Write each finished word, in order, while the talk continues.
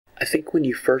I think when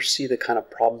you first see the kind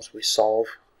of problems we solve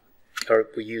or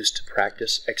we use to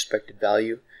practice expected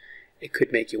value, it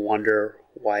could make you wonder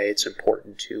why it's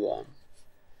important to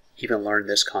even learn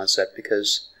this concept,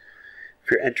 because if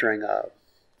you're entering a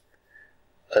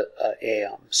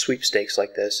sweepstakes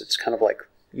like this, it's kind of like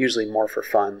usually more for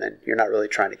fun than you're not really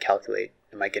trying to calculate,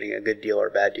 am I getting a good deal or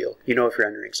a bad deal? You know, if you're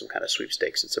entering some kind of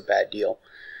sweepstakes, it's a bad deal,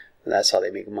 and that's how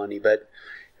they make money. But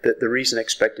the reason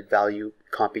expected value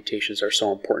computations are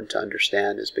so important to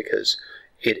understand is because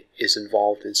it is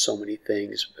involved in so many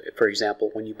things. For example,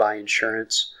 when you buy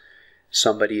insurance,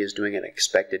 somebody is doing an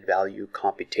expected value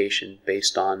computation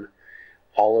based on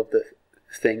all of the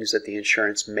things that the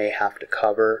insurance may have to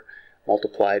cover,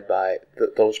 multiplied by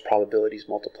those probabilities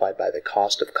multiplied by the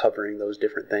cost of covering those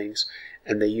different things,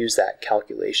 and they use that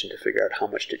calculation to figure out how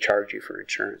much to charge you for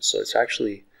insurance. So it's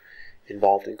actually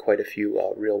involved in quite a few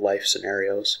real life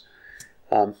scenarios.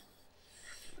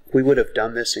 We would have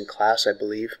done this in class, I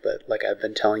believe, but like I've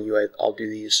been telling you, I'll do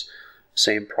these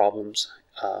same problems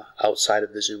outside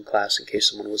of the Zoom class in case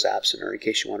someone was absent or in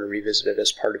case you want to revisit it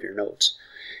as part of your notes.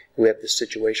 We have this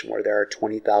situation where there are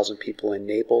 20,000 people in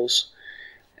Naples,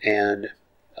 and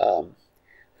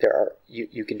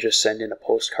you can just send in a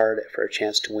postcard for a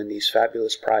chance to win these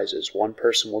fabulous prizes. One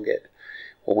person will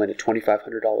win a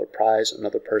 $2,500 prize,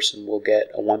 another person will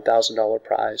get a $1,000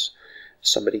 prize,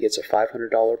 somebody gets a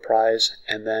 $500 prize,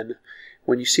 and then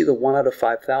when you see the 1 out of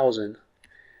 5,000,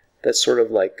 that's sort of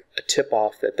like a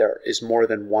tip-off that there is more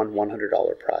than one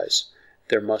 $100 prize.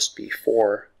 There must be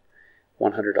 4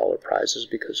 $100 prizes,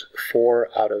 because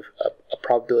a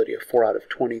probability of 4 out of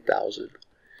 20,000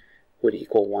 would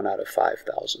equal 1 out of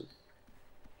 5,000.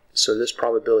 So this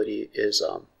probability is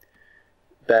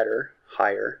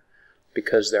higher,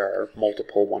 because there are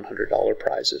multiple $100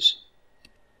 prizes.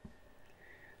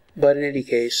 But in any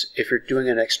case, if you're doing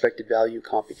an expected value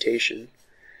computation,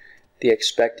 the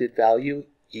expected value,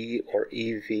 E or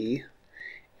EV,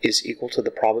 is equal to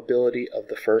the probability of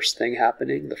the first thing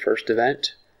happening, the first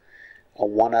event, a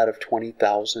 1 out of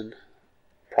 20,000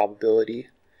 probability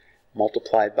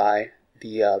multiplied by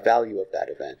the value of that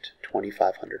event,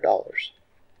 $2,500,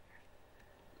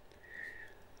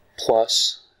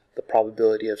 plus the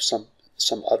probability of some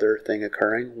other thing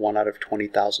occurring, 1 out of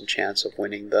 20,000 chance of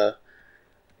winning the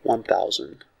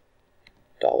 $1,000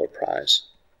 prize.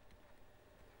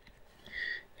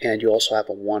 And you also have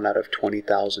a 1 out of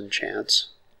 20,000 chance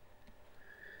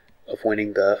of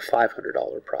winning the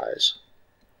 $500 prize.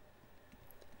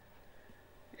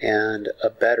 And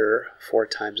a better 4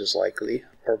 times as likely,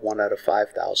 or 1 out of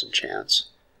 5,000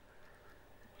 chance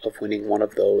of winning one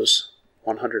of those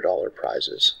 $100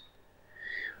 prizes.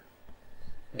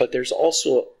 But there's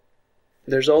also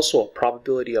a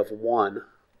probability of 1.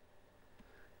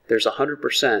 There's a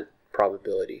 100%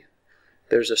 probability.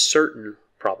 There's a certain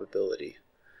probability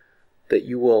that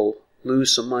you will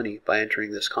lose some money by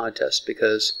entering this contest,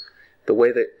 because the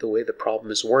way the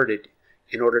problem is worded,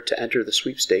 in order to enter the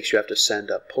sweepstakes, you have to send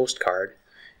a postcard,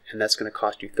 and that's going to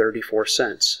cost you 34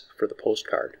 cents for the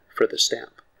postcard, for the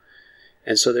stamp.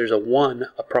 And so there's a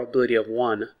probability of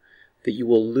 1 that you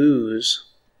will lose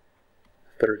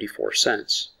 34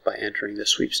 cents by entering the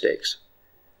sweepstakes.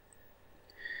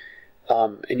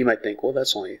 And you might think, well,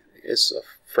 it's a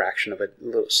fraction of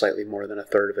slightly more than a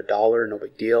third of a dollar, no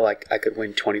big deal. I could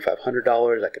win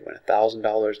 $2,500, I could win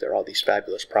 $1,000, there are all these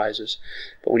fabulous prizes.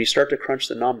 But when you start to crunch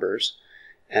the numbers,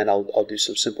 and I'll do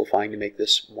some simplifying to make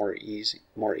this more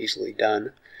easily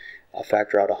done, I'll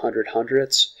factor out 100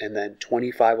 hundredths, and then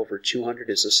 25 over 200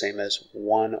 is the same as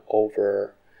 1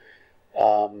 over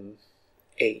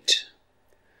 8.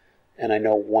 And I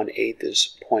know 1/8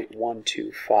 is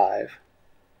 0.125.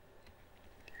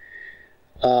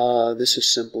 This is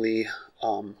simply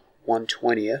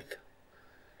 1/20th,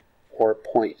 or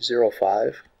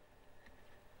 0.05.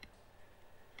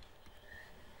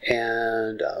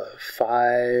 And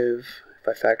 5, if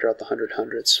I factor out the 100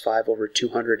 hundredths, 5 over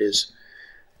 200 is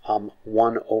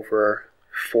 1 over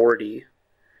 40.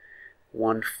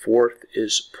 1/4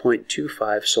 is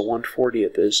 0.25, so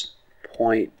 1/40th is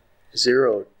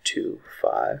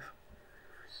 0.025.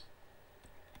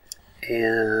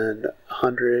 And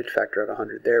 100, factor out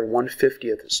 100 there,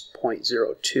 1/50th is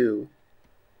 0.02.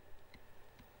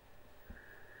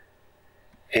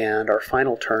 And our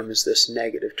final term is this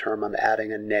negative term. I'm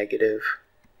adding a negative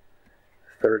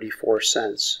 34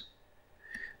 cents.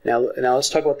 Now let's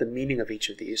talk about the meaning of each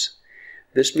of these.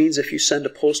 This means if you send a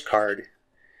postcard,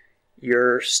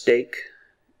 your stake,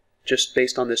 just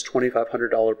based on this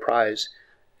 $2,500 prize,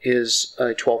 is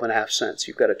 12.5 cents.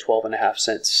 You've got a 12.5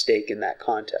 cent stake in that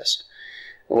contest.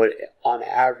 On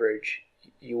average,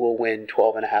 you will win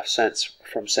 12.5 cents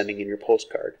from sending in your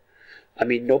postcard. I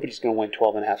mean, nobody's going to win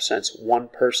 12.5 cents. One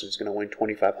person is going to win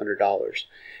 $2,500.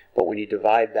 But when you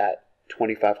divide that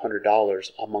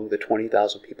 $2,500 among the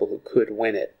 20,000 people who could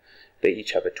win it, they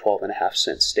each have a 12.5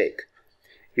 cent stake.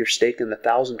 Your stake in the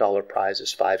 $1,000 prize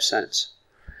is 5 cents.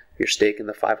 Your stake in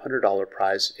the $500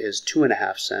 prize is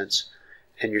 2.5 cents.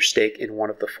 And your stake in one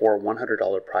of the 4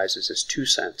 $100 prizes is 2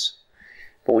 cents.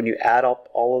 But when you add up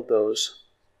all of those,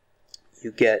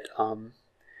 you get 0.15,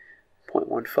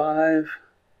 0.20,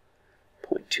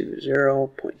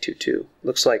 0.22.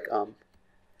 Looks like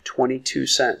 22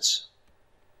 cents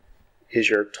is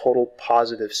your total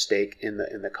positive stake in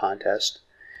the contest.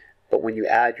 But when you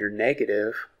add your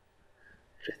negative,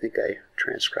 which I think I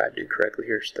transcribed incorrectly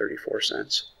here, is 34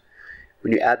 cents.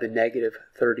 When you add the negative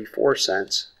 34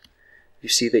 cents, you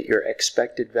see that your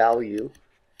expected value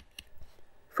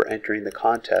for entering the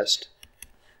contest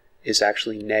is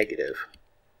actually negative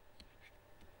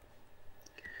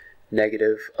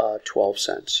 12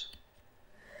 cents.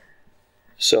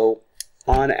 So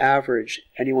on average,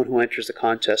 anyone who enters the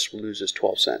contest loses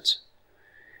 12 cents.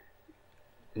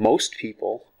 Most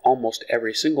people, almost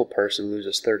every single person,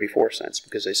 loses 34 cents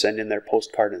because they send in their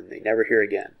postcard and they never hear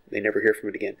again. They never hear from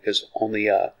it again because only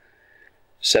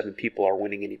 7 people are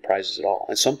winning any prizes at all.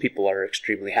 And some people are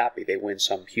extremely happy. They win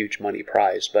some huge money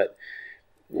prize. But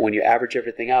when you average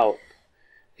everything out,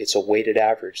 it's a weighted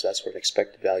average. That's what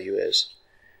expected value is.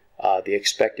 The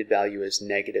expected value is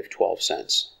negative 12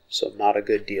 cents. So not a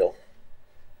good deal.